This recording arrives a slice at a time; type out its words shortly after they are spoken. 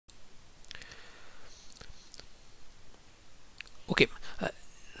Okay,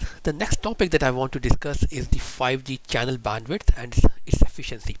 the next topic that I want to discuss is the 5G channel bandwidth and its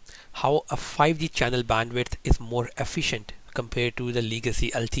efficiency. How a 5G channel bandwidth is more efficient compared to the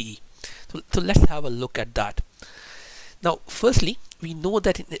legacy LTE. So let's have a look at that. Now, firstly, we know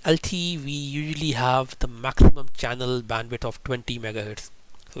that in LTE we usually have the maximum channel bandwidth of 20 megahertz.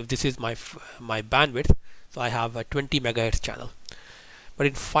 So if this is my bandwidth, so I have a 20 megahertz channel. But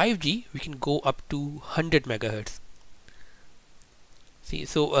in 5G we can go up to 100 megahertz. See,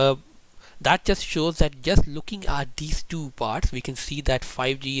 so that just shows that just looking at these two parts, we can see that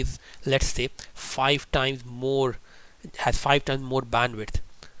 5G is, let's say, 5 times more, has 5 times more bandwidth.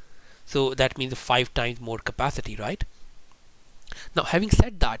 So that means 5 times more capacity, right? Now, having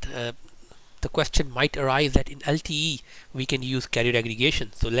said that, the question might arise that in LTE we can use carrier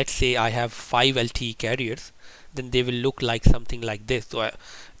aggregation. So let's say I have 5 LTE carriers, then they will look like something like this. So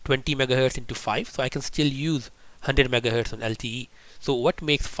 20 megahertz into 5, so I can still use 100 megahertz on LTE. So what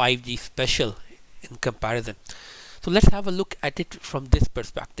makes 5G special in comparison? So let's have a look at it from this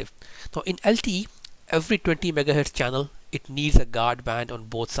perspective. Now in LTE, every 20 megahertz channel, it needs a guard band on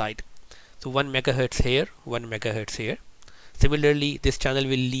both sides. So 1 megahertz here, 1 megahertz here. Similarly, this channel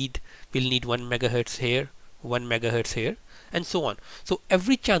will need 1 megahertz here, 1 megahertz here, and so on. So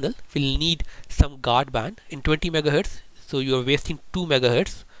every channel will need some guard band in 20 megahertz. So you are wasting 2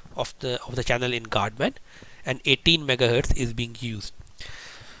 megahertz of the channel in guard band, and 18 megahertz is being used.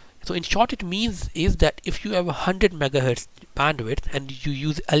 So in short, it means is that if you have 100 megahertz bandwidth and you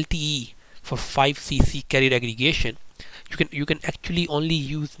use LTE for 5cc carrier aggregation, you can actually only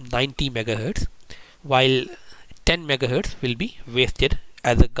use 90 megahertz, while 10 megahertz will be wasted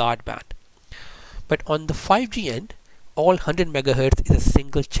as a guard band. But on the 5G end, all 100 megahertz is a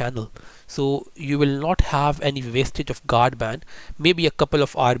single channel, so you will not have any wastage of guard band, maybe a couple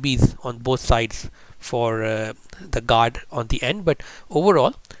of RBs on both sides for the guard on the end, but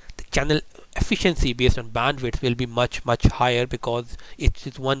overall the channel efficiency based on bandwidth will be much higher because it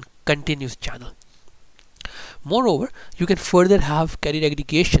is one continuous channel. Moreover, you can further have carrier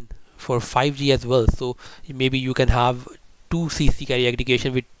aggregation for 5G as well. So maybe you can have 2cc carrier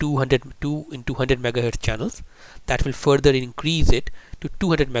aggregation with 2 into 100 megahertz channels. That will further increase it to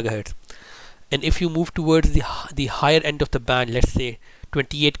 200 megahertz. And if you move towards the higher end of the band, let's say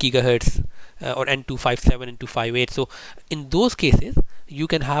 28 gigahertz or N257, N258, so in those cases you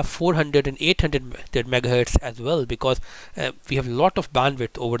can have 400 and 800 megahertz as well, because we have a lot of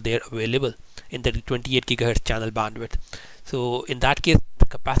bandwidth over there available in the 28 gigahertz channel bandwidth. So in that case the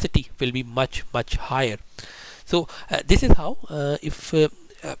capacity will be much higher. So this is how if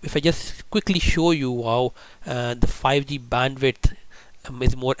I just quickly show you how the 5G bandwidth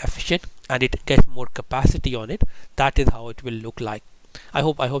is more efficient and it gets more capacity on it, that is how it will look like. I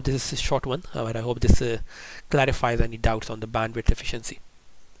hope this is a short one, but I hope this clarifies any doubts on the bandwidth efficiency.